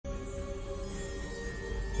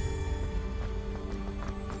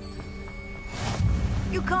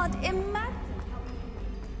You can't imagine.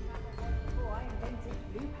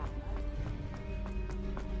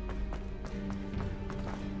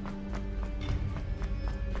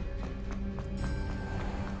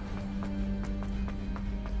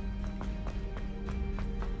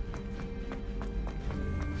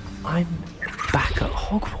 I'm back at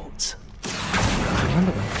Hogwarts. I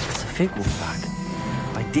wonder when Professor Fig will be back.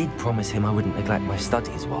 I did promise him I wouldn't neglect my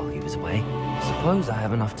studies while he was away. Suppose I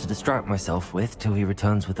have enough to distract myself with till he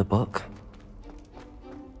returns with a book.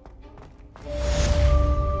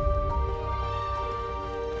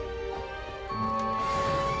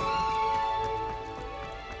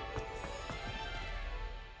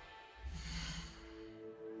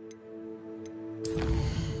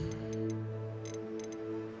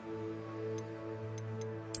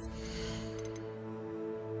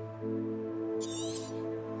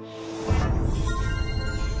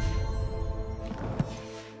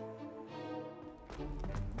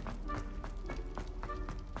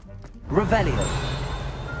 Revelio.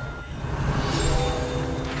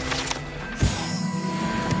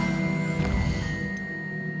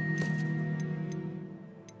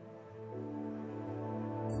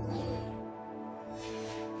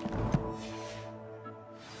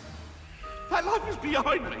 That life is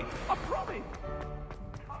behind me, I promise.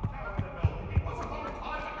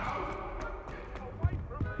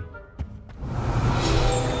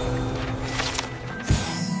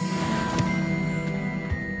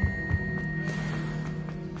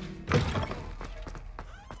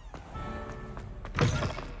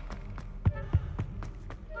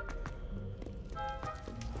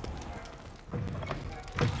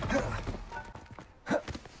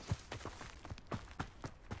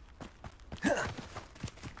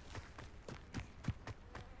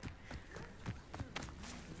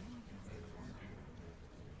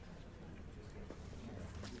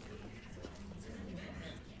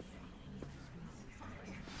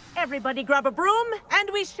 Everybody grab a broom, and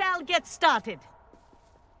we shall get started.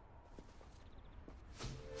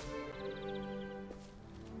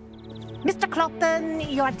 Mr.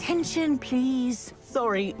 Clopton, your attention, please.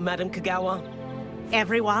 Sorry, Madam Kagawa.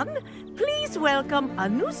 Everyone, please welcome a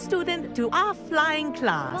new student to our flying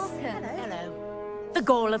class. Hello. The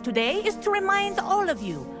goal of today is to remind all of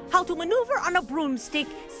you how to maneuver on a broomstick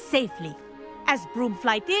safely, as broom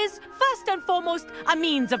flight is, first and foremost, a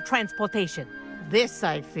means of transportation. This,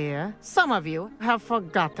 I fear, some of you have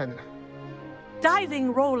forgotten.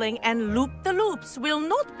 Diving, rolling, and loop-the-loops will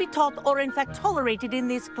not be taught or in fact tolerated in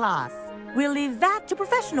this class. We'll leave that to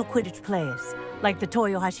professional Quidditch players, like the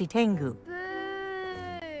Toyohashi Tengu.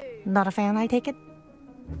 Not a fan, I take it?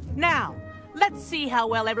 Now, let's see how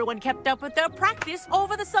well everyone kept up with their practice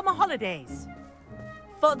over the summer holidays.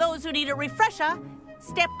 For those who need a refresher,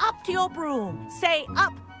 step up to your broom, say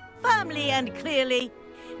up firmly and clearly,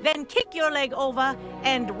 then kick your leg over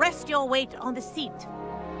and rest your weight on the seat.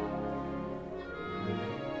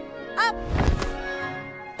 Up!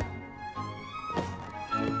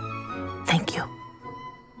 Thank you.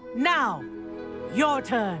 Now, your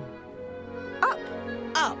turn. Up,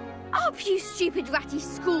 Up. up, you stupid ratty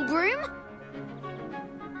school broom.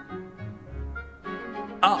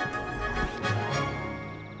 Up!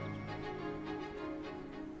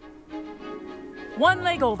 One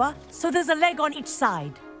leg over, so there's a leg on each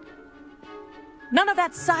side. None of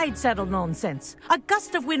that side saddle nonsense. A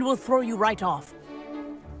gust of wind will throw you right off.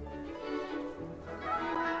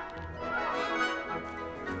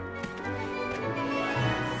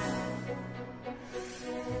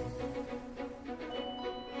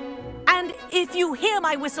 And if you hear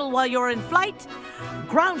my whistle while you're in flight,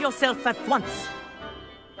 ground yourself at once.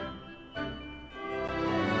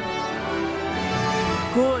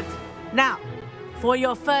 Good. Now, for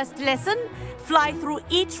your first lesson, fly through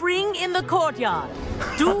each ring in the courtyard.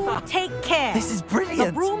 Do take care. This is brilliant.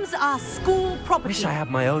 The brooms are school property. Wish I had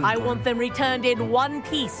my own I broom. want them returned in one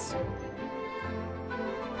piece.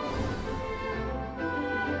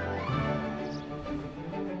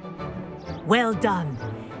 Well done.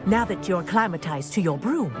 Now that you're acclimatized to your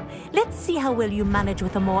broom, let's see how well you manage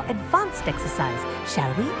with a more advanced exercise,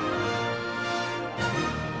 shall we?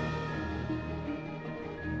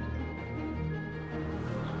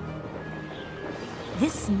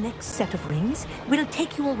 This next set of rings will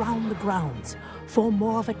take you around the grounds for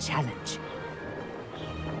more of a challenge.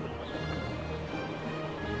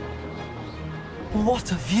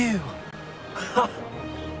 What a view!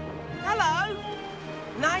 Hello.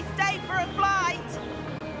 Nice day for a flight.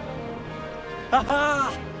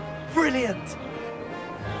 Aha! Brilliant!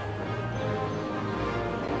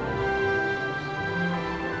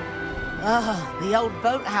 Oh, the old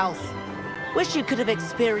boathouse. Wish you could have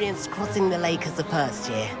experienced crossing the lake as a first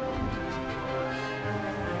year.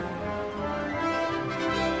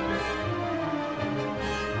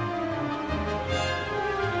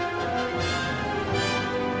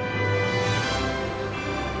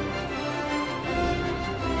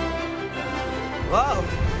 Whoa,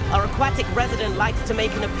 our aquatic resident likes to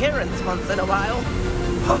make an appearance once in a while.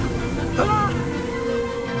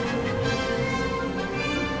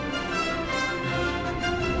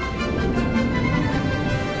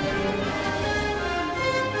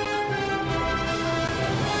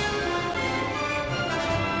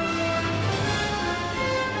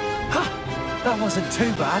 That wasn't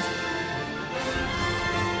too bad.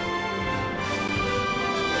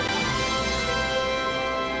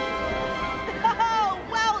 Oh,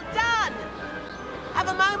 well done! Have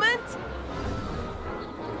a moment?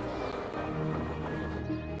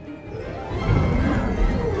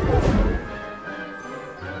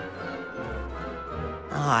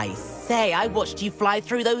 I say, I watched you fly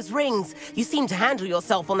through those rings. You seem to handle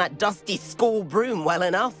yourself on that dusty school broom well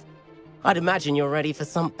enough. I'd imagine you're ready for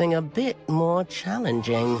something a bit more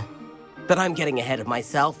challenging. But I'm getting ahead of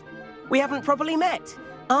myself. We haven't properly met.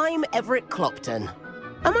 I'm Everett Clopton.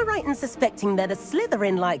 Am I right in suspecting that a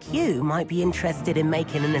Slytherin like you might be interested in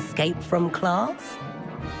making an escape from class?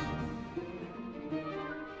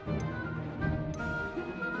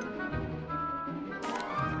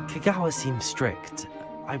 Kagawa seems strict.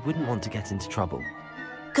 I wouldn't want to get into trouble.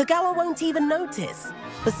 Kagawa won't even notice.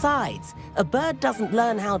 Besides, a bird doesn't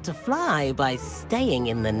learn how to fly by staying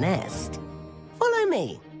in the nest. Follow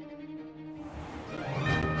me.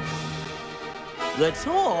 The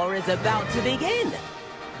tour is about to begin.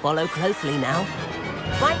 Follow closely now.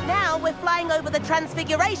 Right now, we're flying over the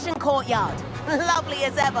Transfiguration Courtyard. Lovely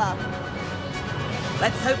as ever.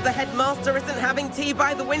 Let's hope the headmaster isn't having tea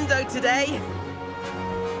by the window today.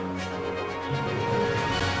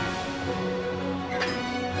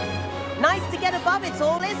 Nice to get above it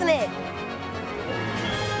all, isn't it?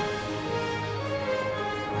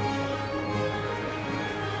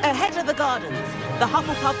 Ahead of the gardens, the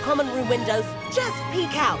Hufflepuff common room windows just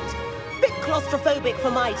peek out. Bit claustrophobic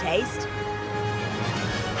for my taste.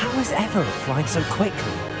 How is Everett flying so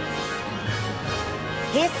quickly?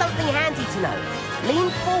 Here's something handy to know.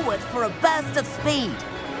 Lean forward for a burst of speed.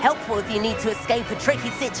 Helpful if you need to escape a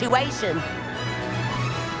tricky situation.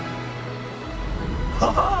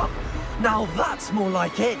 Now that's more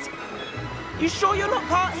like it. You sure you're not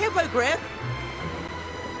part hippogriff?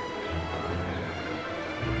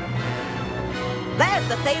 There's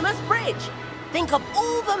the famous bridge. Think of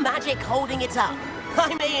all the magic holding it up.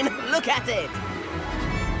 I mean, look at it.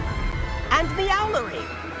 And the owlery.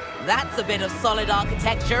 That's a bit of solid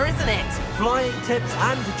architecture, isn't it? Flying tips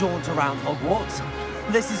and a jaunt around Hogwarts.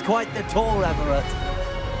 This is quite the tour, Everett.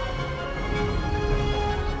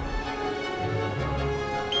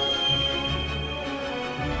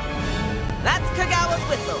 That's Kagawa's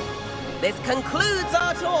whistle. This concludes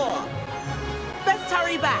our tour. Best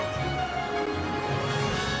hurry back.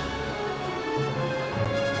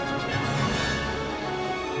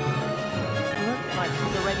 Looks like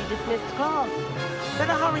she's already dismissed class.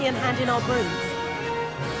 Better hurry and hand in our brooms.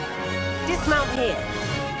 Dismount here.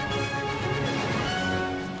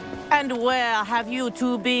 And where have you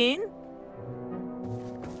two been?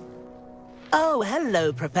 Oh,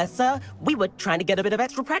 hello, Professor. We were trying to get a bit of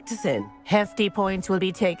extra practice in. Hefty points will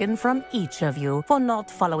be taken from each of you for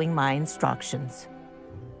not following my instructions.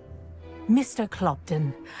 Mr.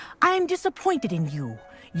 Clopton, I'm disappointed in you.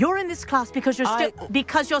 You're in this class because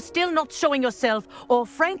you're still not showing yourself, or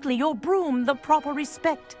frankly, your broom the proper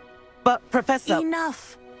respect. But, Professor...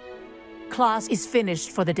 Enough. Class is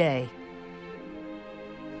finished for the day.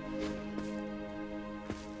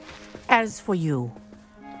 As for you,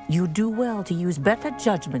 you do well to use better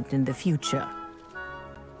judgment in the future.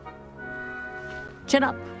 Chin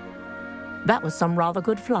up. That was some rather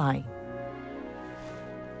good flying.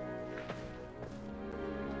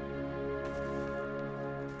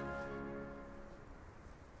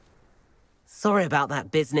 Sorry about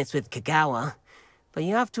that business with Kagawa, but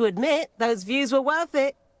you have to admit, those views were worth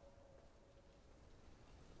it.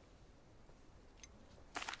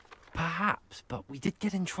 Perhaps, but we did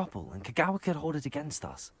get in trouble, and Kagawa could hold it against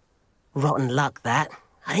us. Rotten luck, that.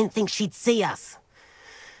 I didn't think she'd see us.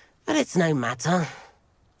 But it's no matter.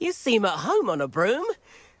 You seem at home on a broom.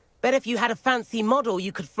 Bet if you had a fancy model,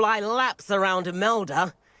 you could fly laps around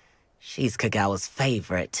Imelda. She's Kagawa's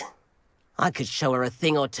favorite. I could show her a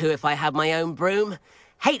thing or two if I had my own broom.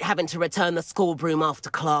 Hate having to return the school broom after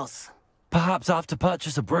class. Perhaps I have to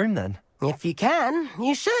purchase a broom, then? If you can,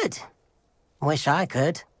 you should. Wish I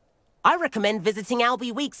could. I recommend visiting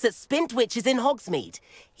Albie Weeks at Spintwitches in Hogsmeade.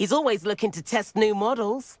 He's always looking to test new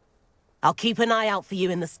models. I'll keep an eye out for you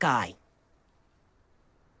in the sky.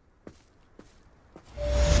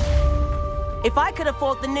 If I could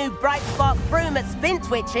afford the new Bright Spark broom at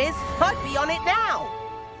Spintwitches, I'd be on it now.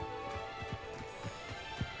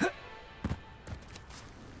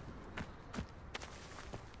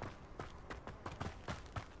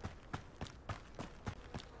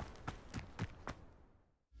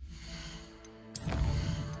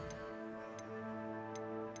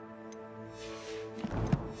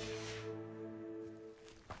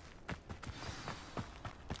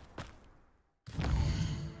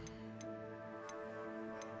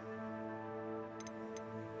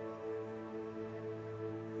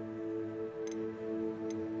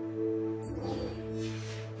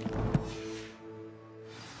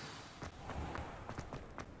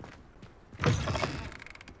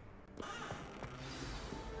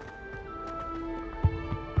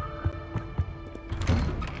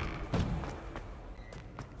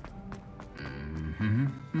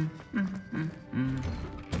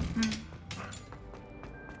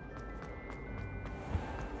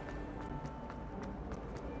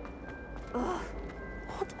 Ugh,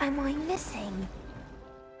 what am I missing?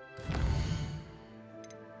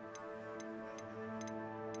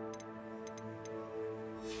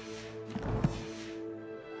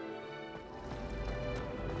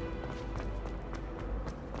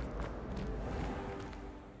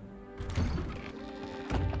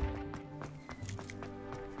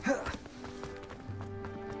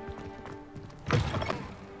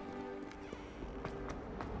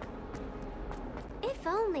 If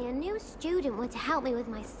only a new student were to help me with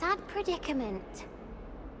my sad predicament.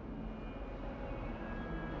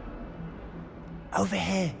 Over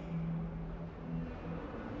here.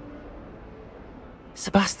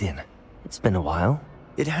 Sebastian, it's been a while.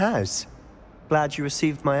 It has. Glad you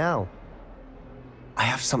received my owl. I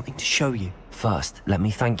have something to show you. First, let me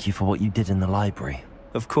thank you for what you did in the library.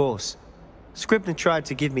 Of course. Scribner tried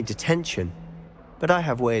to give me detention, but I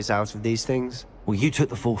have ways out of these things. Well, you took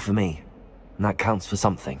the fall for me, and that counts for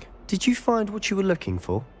something. Did you find what you were looking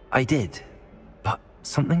for? I did, but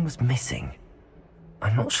something was missing.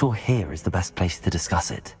 I'm not sure here is the best place to discuss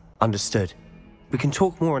it. Understood. We can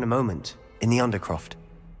talk more in a moment, in the Undercroft.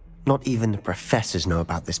 Not even the professors know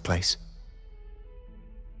about this place.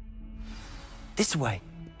 This way.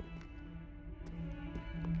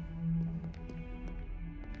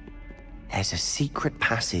 There's a secret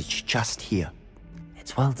passage just here.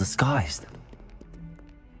 It's well disguised.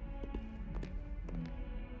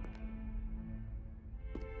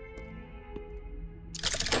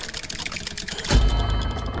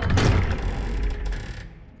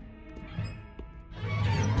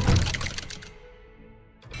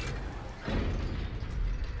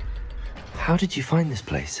 How did you find this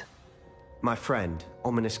place? My friend,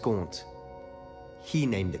 Ominous Gaunt. He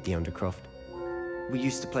named it the Undercroft. We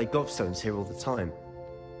used to play gobstones here all the time.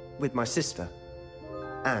 With my sister,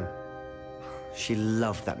 Anne. She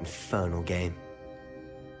loved that infernal game.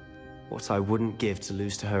 What I wouldn't give to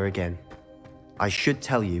lose to her again. I should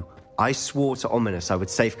tell you, I swore to Ominous I would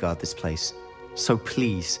safeguard this place. So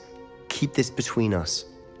please, keep this between us.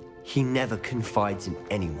 He never confides in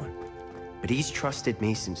anyone. But he's trusted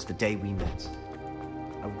me since the day we met.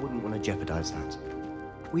 I wouldn't want to jeopardize that.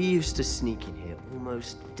 We used to sneak in here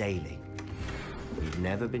almost daily. We've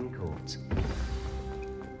never been caught.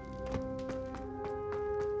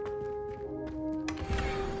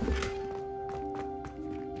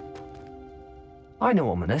 I know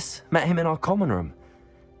Ominous. Met him in our common room.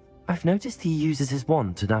 I've noticed he uses his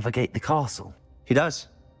wand to navigate the castle. He does.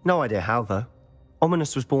 No idea how, though.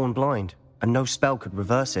 Ominous was born blind, and no spell could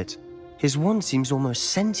reverse it. His wand seems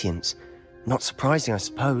almost sentient. Not surprising, I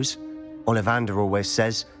suppose. Ollivander always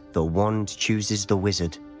says, the wand chooses the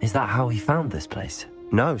wizard. Is that how he found this place?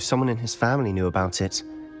 No, someone in his family knew about it.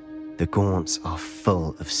 The Gaunts are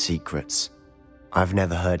full of secrets. I've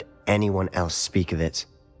never heard anyone else speak of it,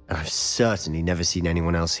 and I've certainly never seen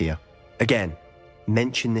anyone else here. Again,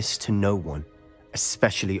 mention this to no one,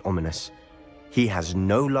 especially Ominous. He has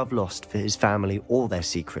no love lost for his family or their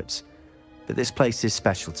secrets, but this place is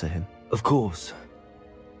special to him. Of course.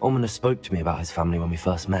 Ominous spoke to me about his family when we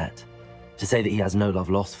first met. To say that he has no love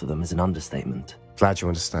lost for them is an understatement. Glad you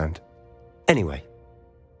understand. Anyway,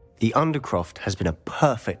 the Undercroft has been a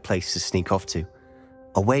perfect place to sneak off to,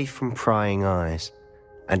 away from prying eyes,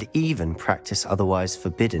 and even practice otherwise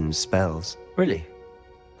forbidden spells. Really?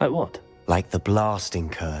 Like what? Like the blasting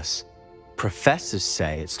curse. Professors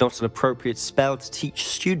say it's not an appropriate spell to teach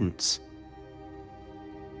students.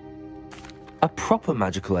 A proper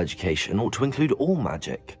magical education ought to include all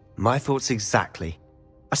magic. My thoughts exactly.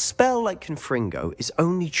 A spell like Confringo is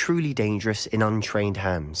only truly dangerous in untrained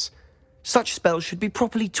hands. Such spells should be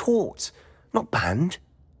properly taught, not banned.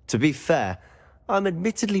 To be fair, I'm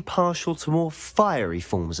admittedly partial to more fiery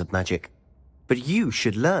forms of magic. But you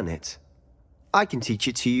should learn it. I can teach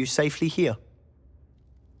it to you safely here.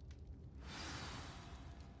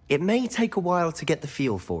 It may take a while to get the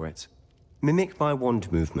feel for it. Mimic my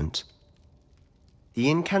wand movement.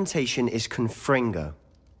 The incantation is Confringo.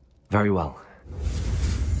 Very well.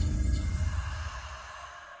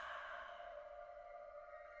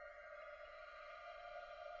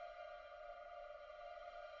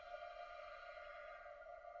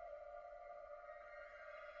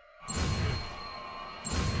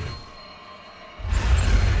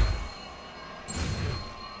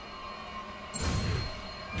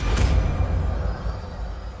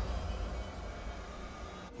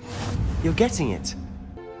 You're getting it.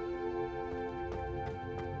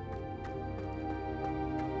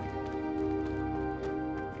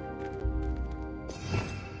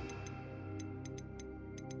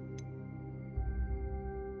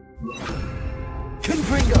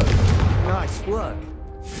 Confringo! Nice work.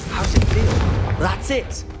 How's it feel? That's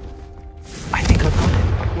it. I think I've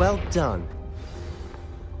got it. Well done.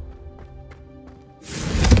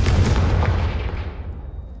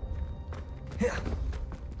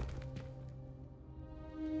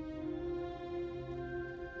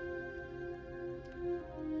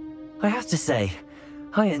 I have to say,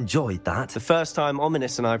 I enjoyed that. The first time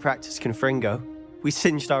Ominous and I practiced Confringo, we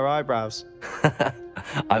singed our eyebrows.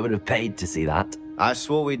 I would have paid to see that. I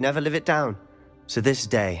swore we'd never live it down. So this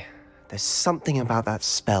day, there's something about that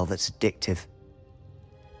spell that's addictive.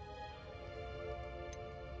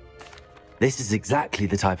 This is exactly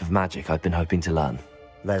the type of magic I've been hoping to learn.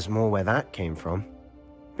 There's more where that came from.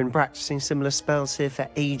 Been practicing similar spells here for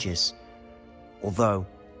ages. Although,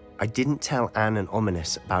 I didn't tell Anne and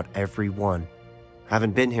Ominous about every one.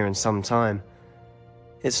 Haven't been here in some time.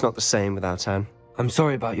 It's not the same without Anne. I'm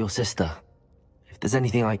sorry about your sister. If there's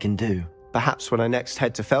anything I can do... Perhaps when I next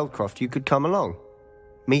head to Feldcroft, you could come along.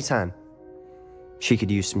 Meet Anne. She could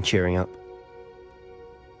use some cheering up.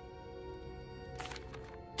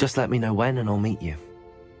 Just let me know when and I'll meet you.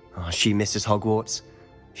 Oh, she misses Hogwarts.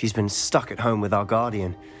 She's been stuck at home with our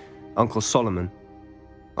guardian, Uncle Solomon.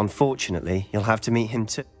 Unfortunately, you'll have to meet him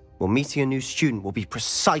too. Well, meeting a new student will be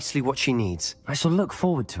precisely what she needs. I shall look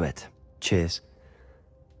forward to it. Cheers.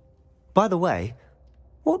 By the way,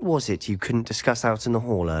 what was it you couldn't discuss out in the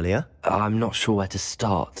hall earlier? I'm not sure where to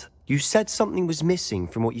start. You said something was missing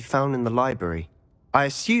from what you found in the library. I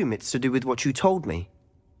assume it's to do with what you told me.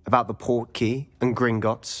 About the Portkey, and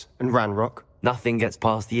Gringotts, and Ranrock. Nothing gets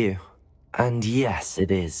past you. And yes,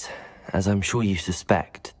 it is. As I'm sure you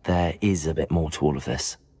suspect, there is a bit more to all of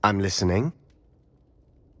this. I'm listening.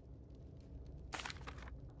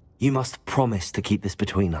 You must promise to keep this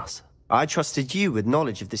between us. I trusted you with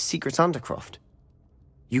knowledge of the secret Undercroft.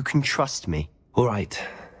 You can trust me. All right.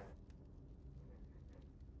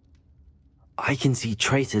 I can see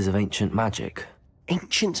traces of ancient magic.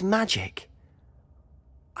 Ancient magic?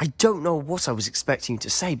 I don't know what I was expecting you to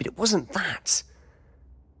say, but it wasn't that.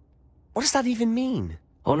 What does that even mean?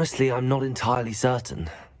 Honestly, I'm not entirely certain.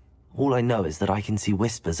 All I know is that I can see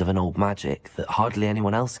whispers of an old magic that hardly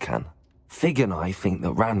anyone else can. Fig and I think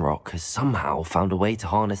that Ranrock has somehow found a way to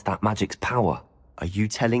harness that magic's power. Are you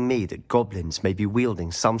telling me that goblins may be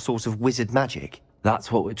wielding some sort of wizard magic? That's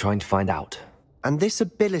what we're trying to find out. And this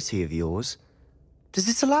ability of yours, does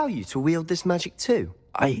it allow you to wield this magic too?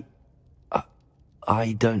 I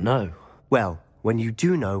don't know. Well, when you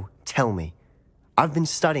do know, tell me. I've been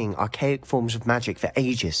studying archaic forms of magic for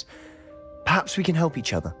ages. Perhaps we can help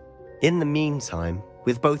each other. In the meantime,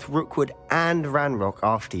 with both Rookwood and Ranrock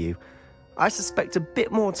after you, I suspect a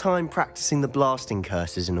bit more time practicing the blasting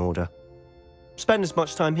curse is in order. Spend as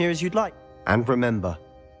much time here as you'd like. And remember,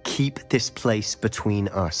 keep this place between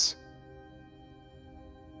us.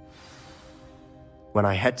 When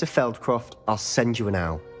I head to Feldcroft, I'll send you an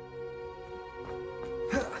owl.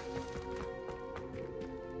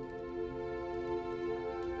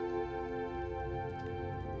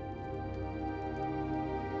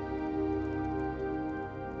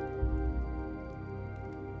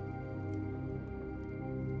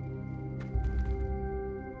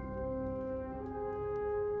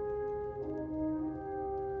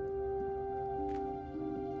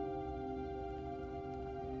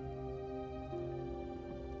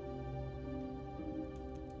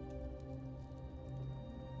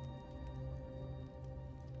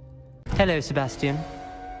 Hello, Sebastian.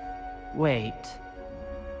 Wait.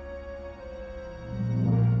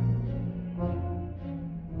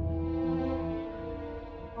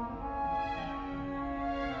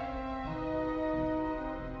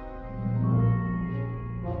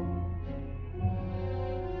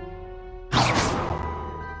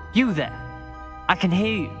 You there? I can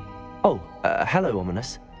hear you. Oh, hello,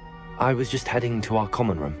 Ominous. I was just heading to our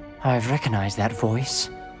common room. I've recognized that voice.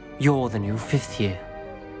 You're the new 5th year.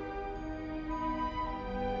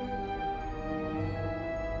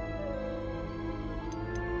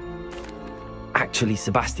 Actually,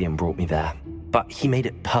 Sebastian brought me there, but he made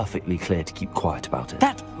it perfectly clear to keep quiet about it.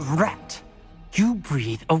 That rat! You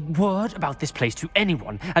breathe a word about this place to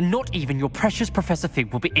anyone, and not even your precious Professor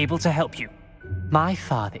Fig will be able to help you. My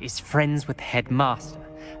father is friends with the headmaster,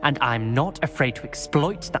 and I'm not afraid to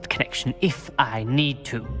exploit that connection if I need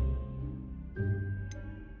to.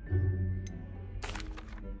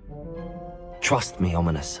 Trust me,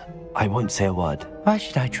 Ominous. I won't say a word. Why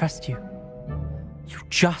should I trust you? You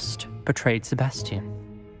just betrayed Sebastian.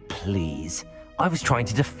 Please. I was trying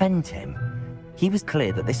to defend him. He was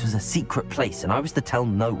clear that this was a secret place and I was to tell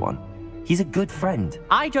no one. He's a good friend.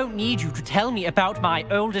 I don't need you to tell me about my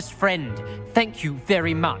oldest friend. Thank you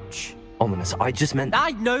very much. Ominous, I just meant...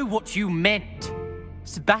 I know what you meant.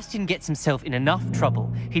 Sebastian gets himself in enough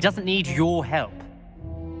trouble. He doesn't need your help.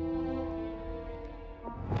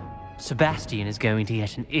 Sebastian is going to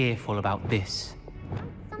get an earful about this.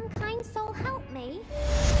 Some kind soul help me.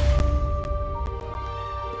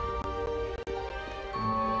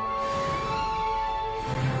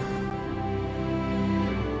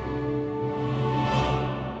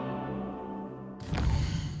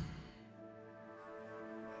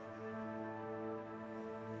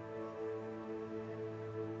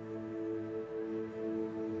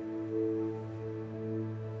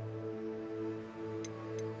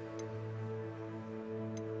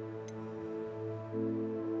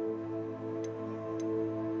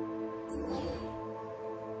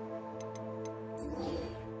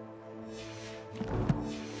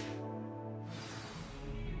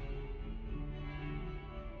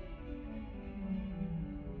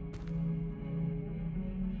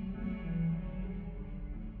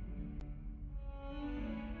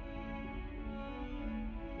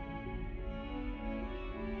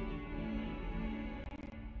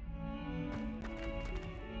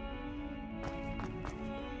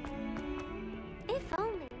 If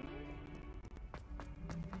only.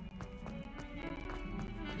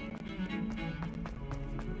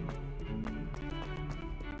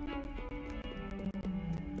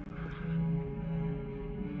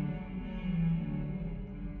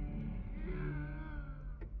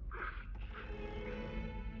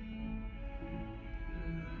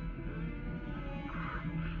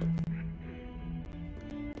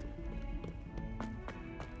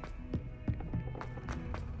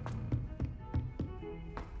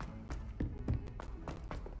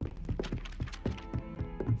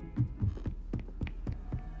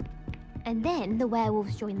 And then the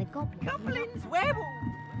werewolves join the goblins. Goblins, werewolves!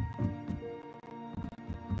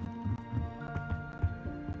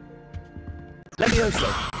 Levioso!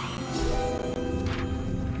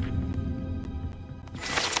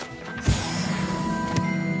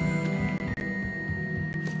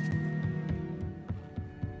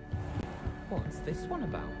 What's this one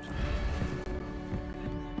about?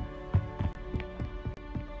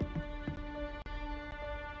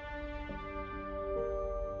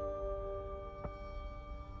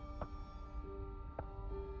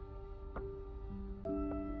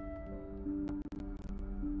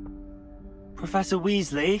 Professor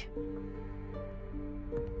Weasley?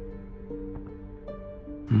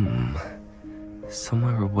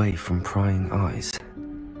 Somewhere away from prying eyes.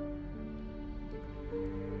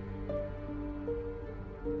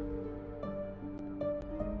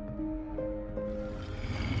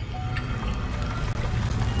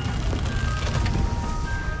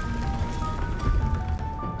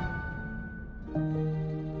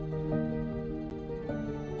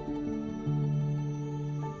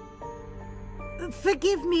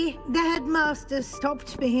 Forgive me, the headmaster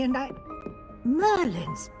stopped me and I...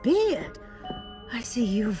 Merlin's beard. I see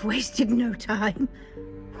you've wasted no time.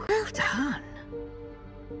 Well done.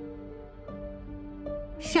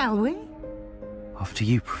 Shall we? After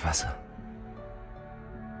you, Professor.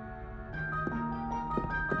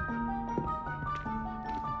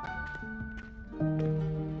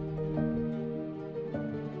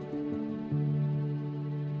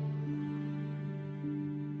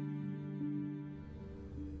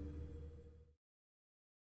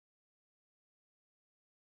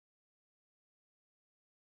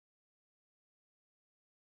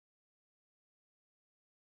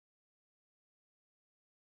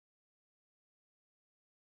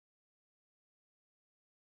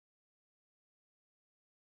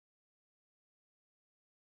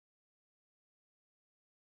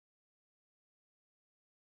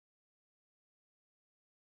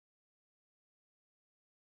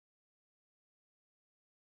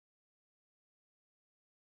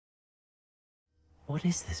 What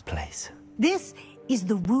is this place? This is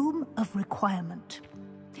the Room of Requirement.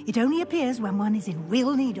 It only appears when one is in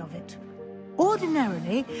real need of it.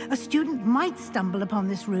 Ordinarily, a student might stumble upon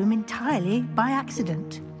this room entirely by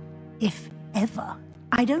accident. If ever.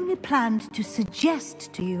 I'd only planned to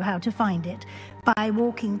suggest to you how to find it by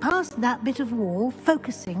walking past that bit of wall,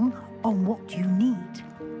 focusing on what you need.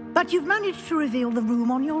 But you've managed to reveal the room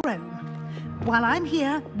on your own. While I'm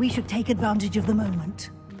here, we should take advantage of the moment.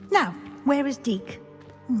 Now, where is Deke?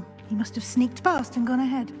 He must have sneaked past and gone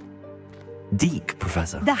ahead. Deke,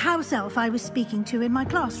 Professor? The house elf I was speaking to in my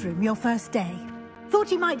classroom your first day. Thought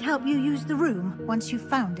he might help you use the room once you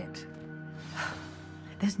found it.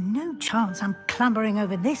 There's no chance I'm clambering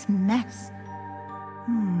over this mess.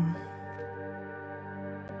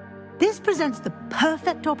 This presents the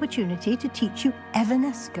perfect opportunity to teach you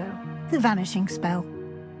Evanesco, the vanishing spell.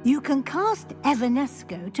 You can cast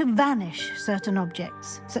Evanesco to vanish certain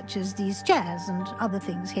objects, such as these chairs and other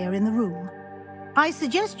things here in the room. I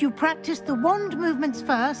suggest you practice the wand movements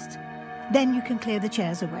first, then you can clear the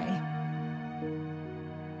chairs away.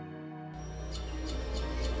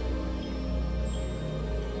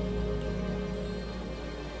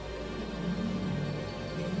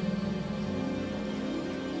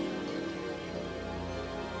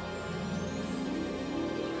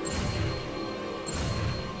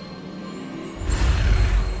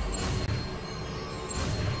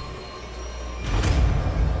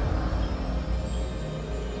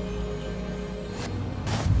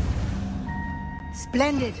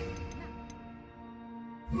 Splendid.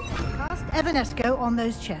 Cast Evanesco on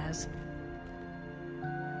those chairs.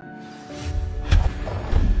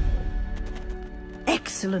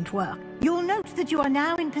 Excellent work. You'll note that you are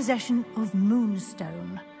now in possession of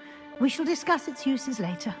Moonstone. We shall discuss its uses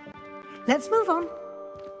later. Let's move on.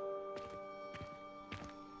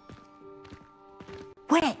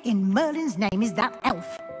 Where in Merlin's name is that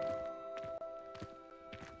elf?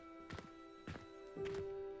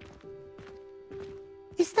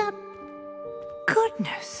 Is that...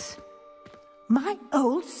 Goodness! My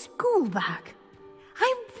old school bag.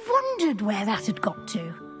 I wondered where that had got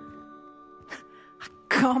to. I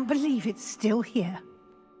can't believe it's still here.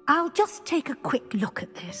 I'll just take a quick look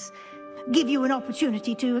at this. Give you an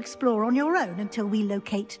opportunity to explore on your own until we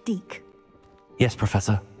locate Deke. Yes,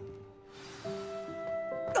 Professor.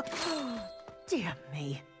 Dear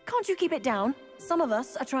me. Can't you keep it down? Some of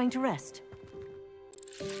us are trying to rest.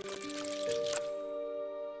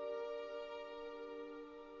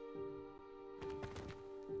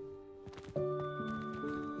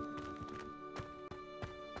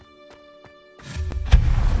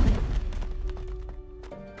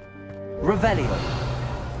 Revelio.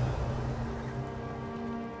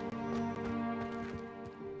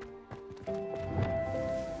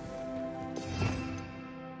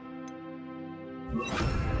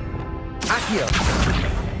 Accio.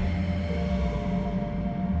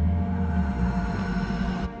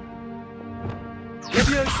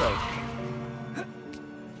 Levioso.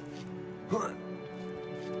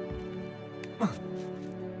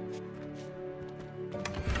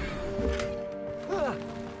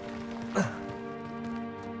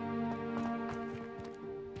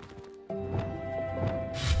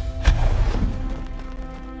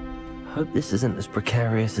 Hope this isn't as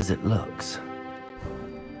precarious as it looks.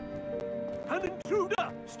 An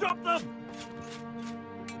intruder! Stop them!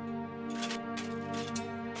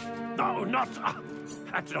 No, not...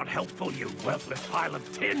 that's not helpful, you worthless pile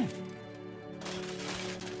of tin!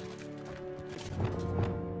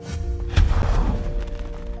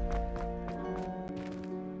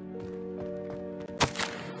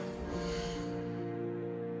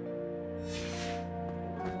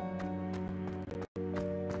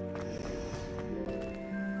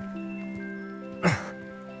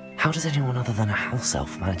 How does anyone other than a house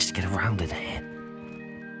elf manage to get around in here?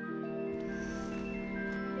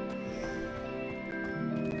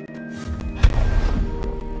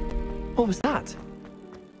 What was that?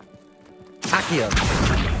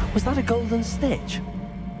 Accio, was that a golden stitch?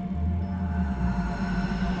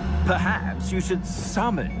 Perhaps you should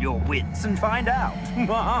summon your wits and find out.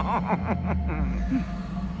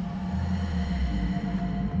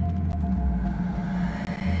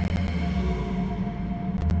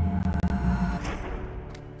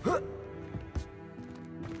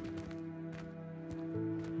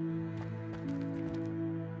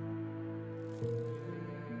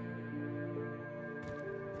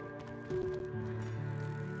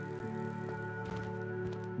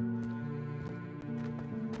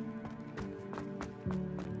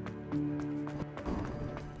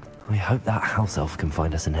 I hope that house elf can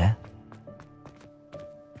find us in here.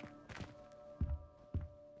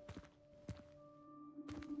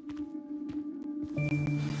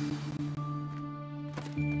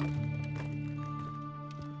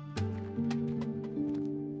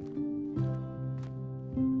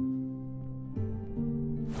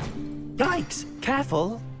 Yikes!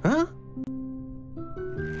 Careful! Huh?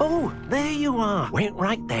 Oh, there you are. Wait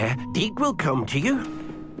right there. Deke will come to you.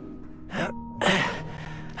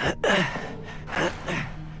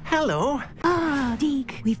 Hello. Ah,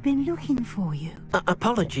 Deke, we've been looking for you.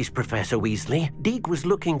 Apologies, Professor Weasley. Deke was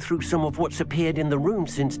looking through some of what's appeared in the room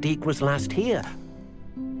since Deke was last here.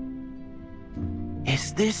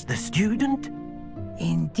 Is this the student?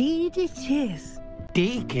 Indeed it is.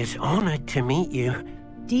 Deke is honored to meet you.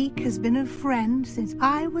 Deke has been a friend since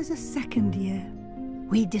I was a second year.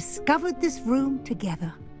 We discovered this room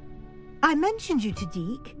together. I mentioned you to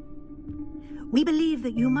Deke. We believe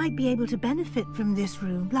that you might be able to benefit from this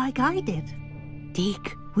room like I did.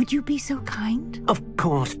 Deke, would you be so kind? Of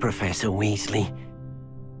course, Professor Weasley.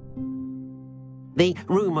 The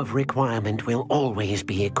Room of Requirement will always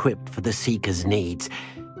be equipped for the Seeker's needs.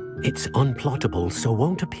 It's unplottable, so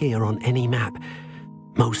won't appear on any map.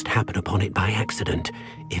 Most happen upon it by accident,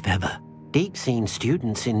 if ever. Deke's seen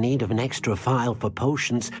students in need of an extra file for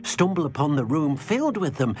potions stumble upon the room filled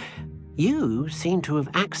with them. You seem to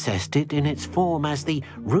have accessed it in its form as the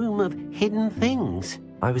Room of Hidden Things.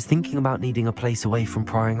 I was thinking about needing a place away from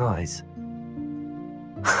prying eyes.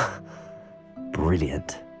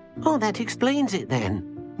 Brilliant. Oh, that explains it then.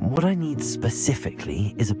 What I need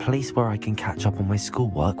specifically is a place where I can catch up on my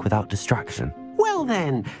schoolwork without distraction. Well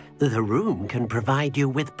then, the room can provide you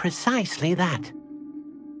with precisely that.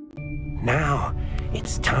 Now,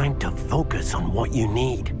 it's time to focus on what you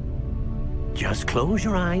need. Just close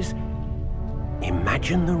your eyes.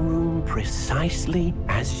 Imagine the room precisely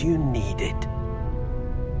as you need it.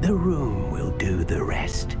 The room will do the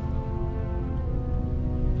rest.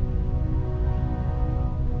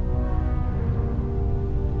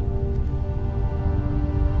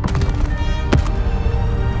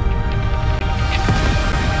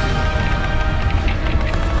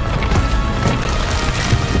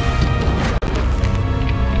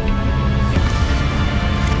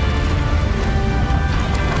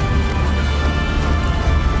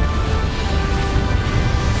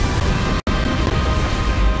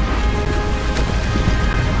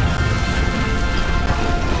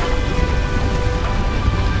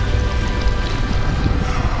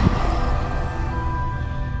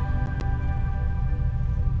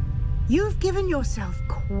 You've given yourself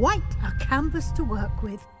quite a canvas to work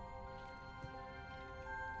with.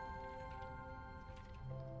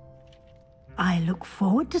 I look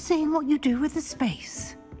forward to seeing what you do with the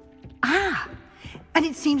space. Ah, and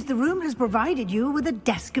it seems the room has provided you with a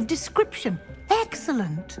desk of description.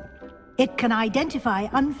 Excellent. It can identify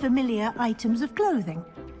unfamiliar items of clothing.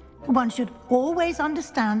 One should always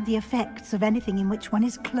understand the effects of anything in which one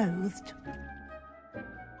is clothed.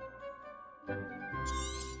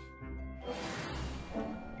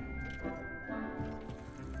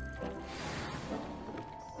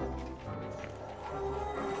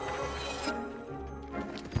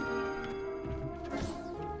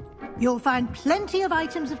 You'll find plenty of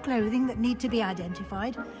items of clothing that need to be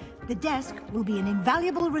identified. The desk will be an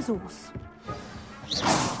invaluable resource.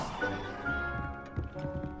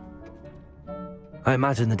 I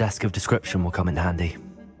imagine the desk of description will come in handy.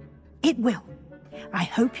 It will. I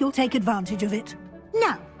hope you'll take advantage of it.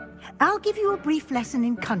 Now, I'll give you a brief lesson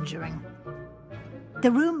in conjuring. The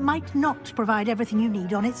room might not provide everything you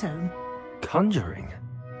need on its own. Conjuring?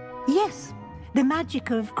 Yes. The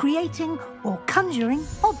magic of creating or conjuring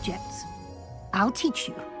objects. I'll teach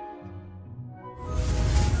you.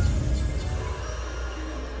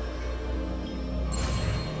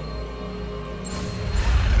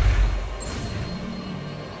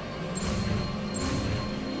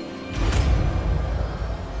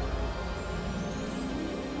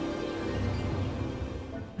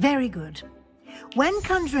 Very good. When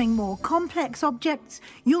conjuring more complex objects,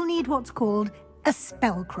 you'll need what's called a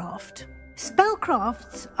spellcraft.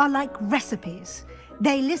 Spellcrafts are like recipes.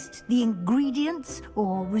 They list the ingredients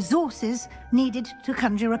or resources needed to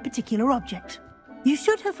conjure a particular object. You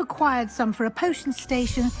should have acquired some for a potion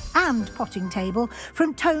station and potting table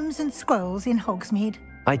from tomes and scrolls in Hogsmeade.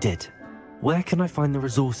 I did. Where can I find the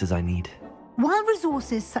resources I need? While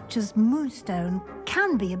resources such as moonstone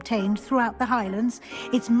can be obtained throughout the Highlands,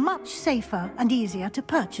 it's much safer and easier to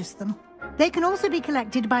purchase them. They can also be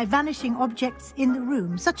collected by vanishing objects in the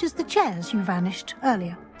room, such as the chairs you vanished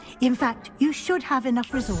earlier. In fact, you should have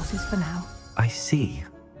enough resources for now. I see.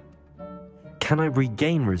 Can I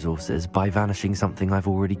regain resources by vanishing something I've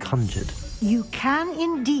already conjured? You can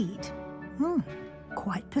indeed.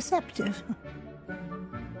 Quite perceptive.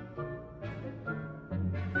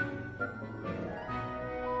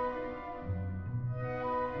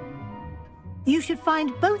 You You should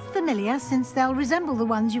find both familiar, since they'll resemble the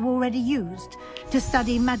ones you've already used to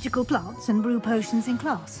study magical plants and brew potions in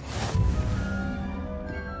class.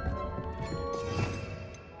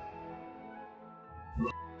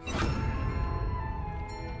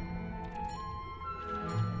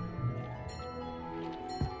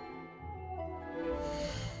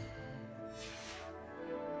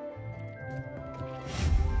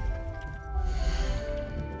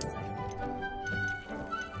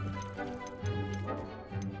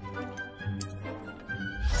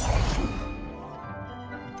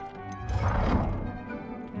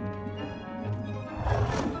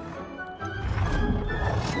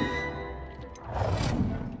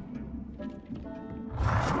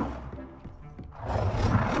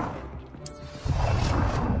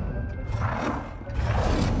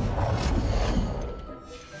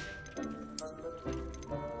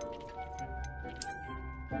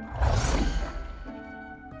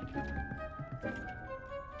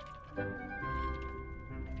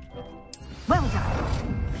 Well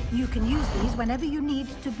done. You can use these whenever you need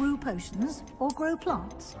to brew potions or grow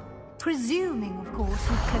plants. Presuming, of course,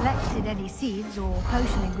 you've collected any seeds or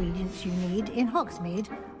potion ingredients you need in Hogsmeade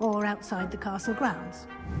or outside the castle grounds.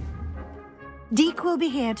 Deek will be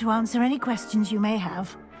here to answer any questions you may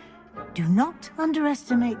have. Do not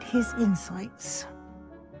underestimate his insights.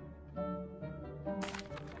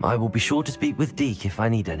 I will be sure to speak with Deek if I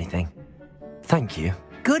need anything. Thank you.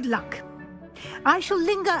 Good luck. I shall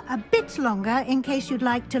linger a bit longer in case you'd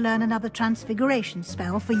like to learn another transfiguration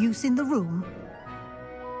spell for use in the room.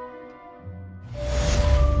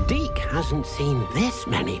 Deek hasn't seen this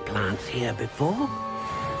many plants here before.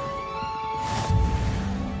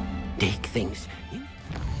 Deek thinks...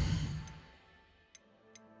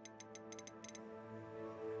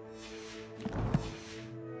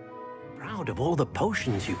 proud of all the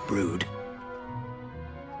potions you've brewed.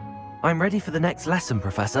 I'm ready for the next lesson,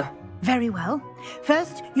 Professor. Very well.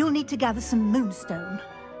 First, you'll need to gather some moonstone.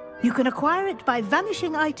 You can acquire it by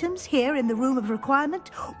vanishing items here in the Room of Requirement,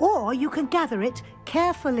 or you can gather it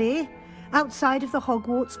carefully outside of the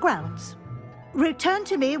Hogwarts grounds. Return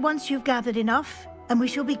to me once you've gathered enough, and we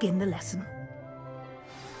shall begin the lesson.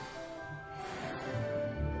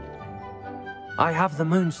 I have the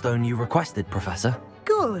moonstone you requested, Professor.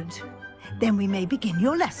 Good. Then we may begin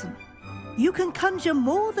your lesson. You can conjure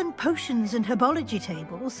more than potions and herbology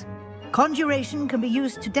tables. Conjuration can be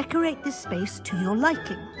used to decorate this space to your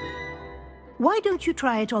liking. Why don't you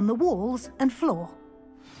try it on the walls and floor?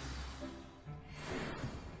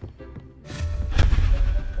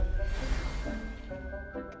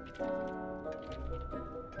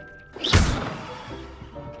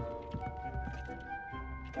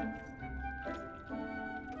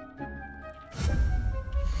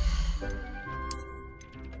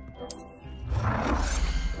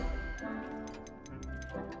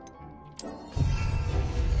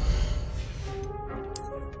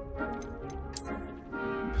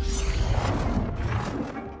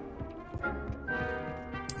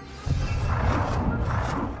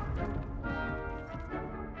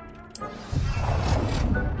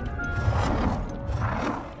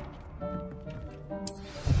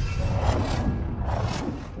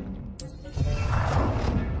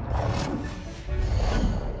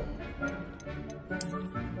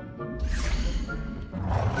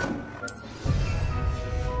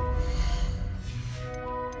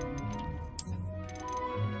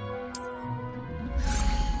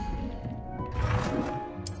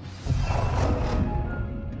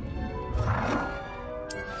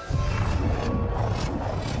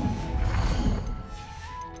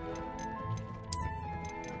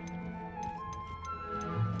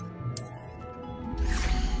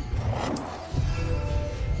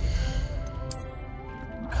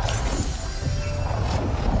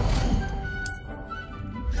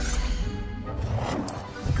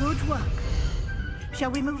 Good work. Shall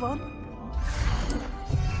we move on?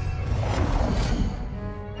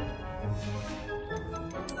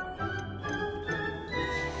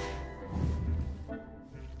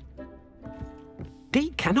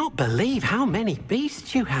 Deek cannot believe how many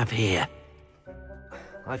beasts you have here.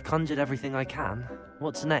 I've conjured everything I can.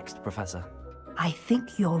 What's next, Professor? I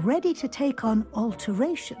think you're ready to take on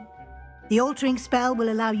alteration. The altering spell will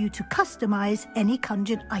allow you to customize any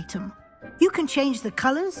conjured item. You can change the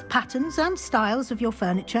colors, patterns, and styles of your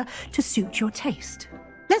furniture to suit your taste.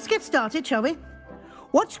 Let's get started, shall we?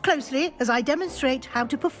 Watch closely as I demonstrate how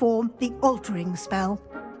to perform the altering spell.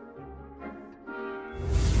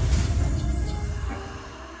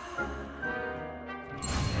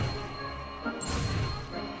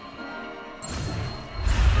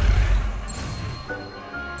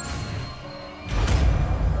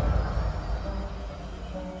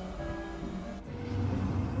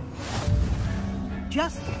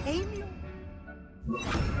 Just aim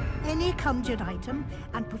any conjured item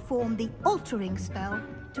and perform the altering spell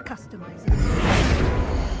to customize it.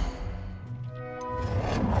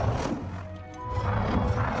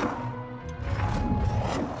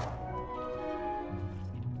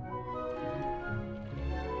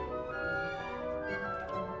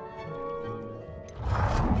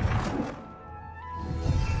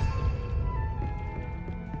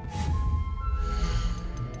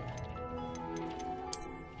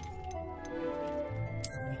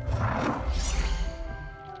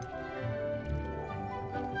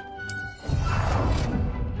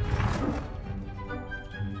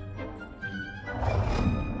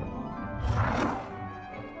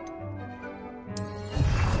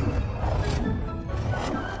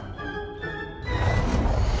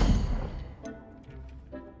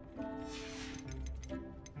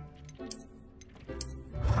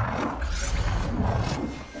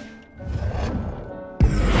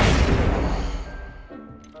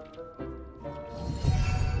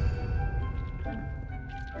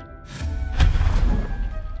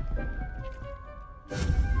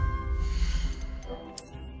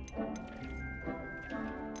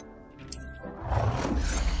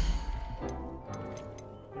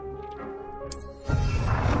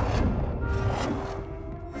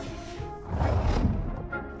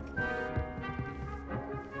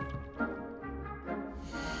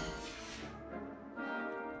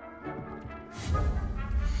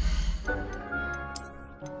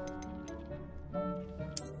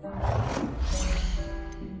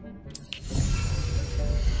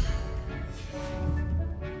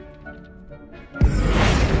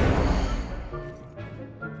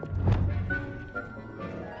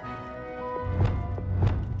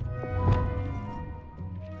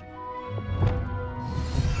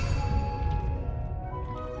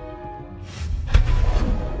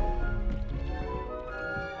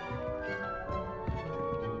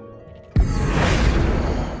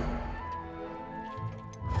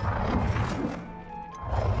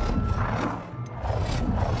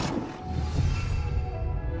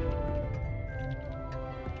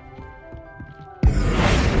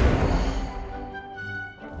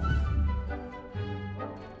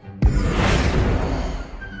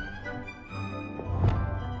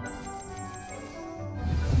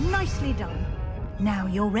 Nicely done. Now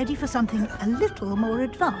you're ready for something a little more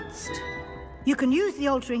advanced. You can use the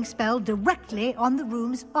altering spell directly on the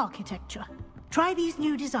room's architecture. Try these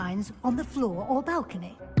new designs on the floor or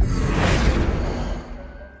balcony.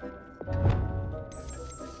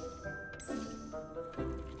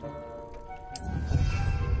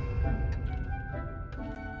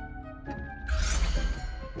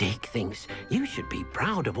 Dick thinks you should be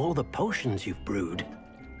proud of all the potions you've brewed.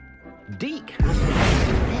 Deke hasn't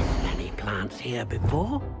seen this many plants here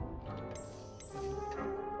before.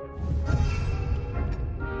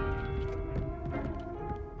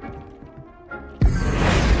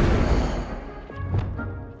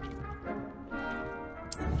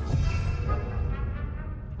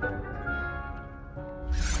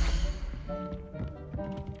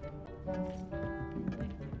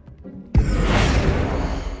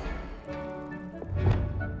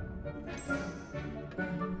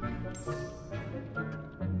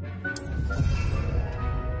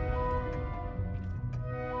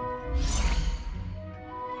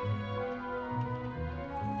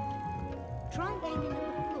 Try aiming at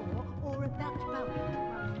the floor or at that balcony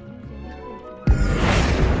while using the altering.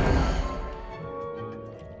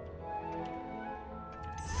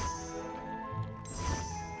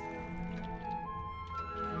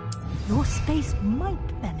 Your space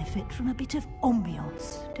might benefit from a bit of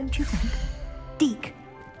ambiance, don't you think? Deke,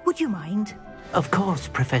 would you mind? Of course,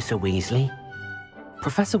 Professor Weasley.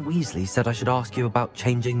 Professor Weasley said I should ask you about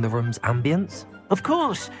changing the room's ambience? Of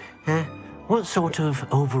course. What sort of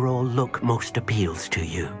overall look most appeals to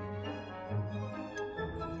you?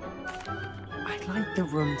 I'd like the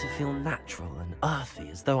room to feel natural and earthy,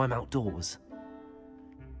 as though I'm outdoors.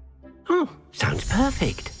 Oh, sounds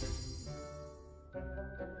perfect.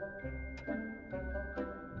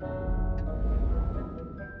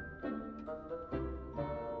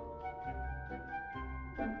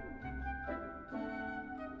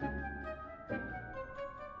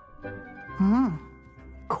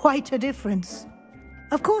 Quite a difference.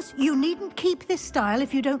 Of course, you needn't keep this style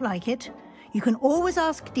if you don't like it. You can always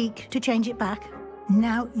ask Deke to change it back.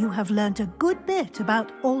 Now you have learnt a good bit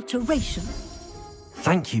about alteration.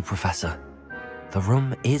 Thank you, Professor. The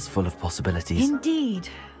room is full of possibilities. Indeed.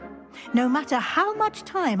 No matter how much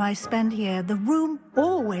time I spend here, the room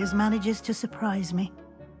always manages to surprise me.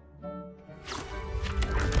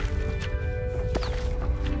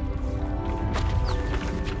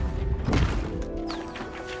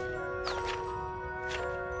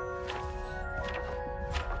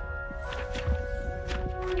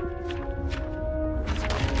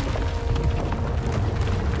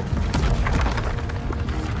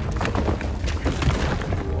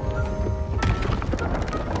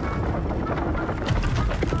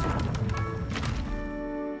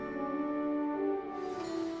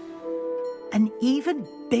 even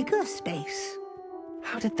bigger space.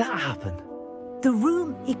 How did that happen? The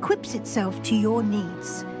room equips itself to your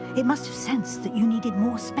needs. It must have sensed that you needed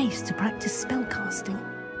more space to practice spellcasting.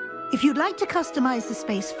 If you'd like to customize the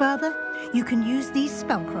space further, you can use these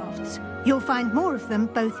spellcrafts. You'll find more of them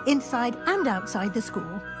both inside and outside the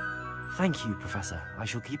school. Thank you, Professor. I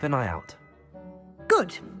shall keep an eye out.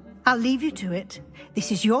 Good. I'll leave you to it.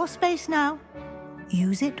 This is your space now.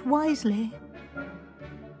 Use it wisely.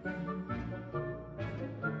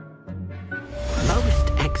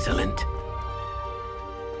 Most excellent.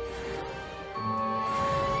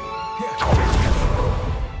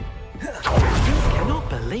 I cannot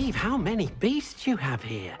believe how many beasts you have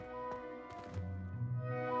here.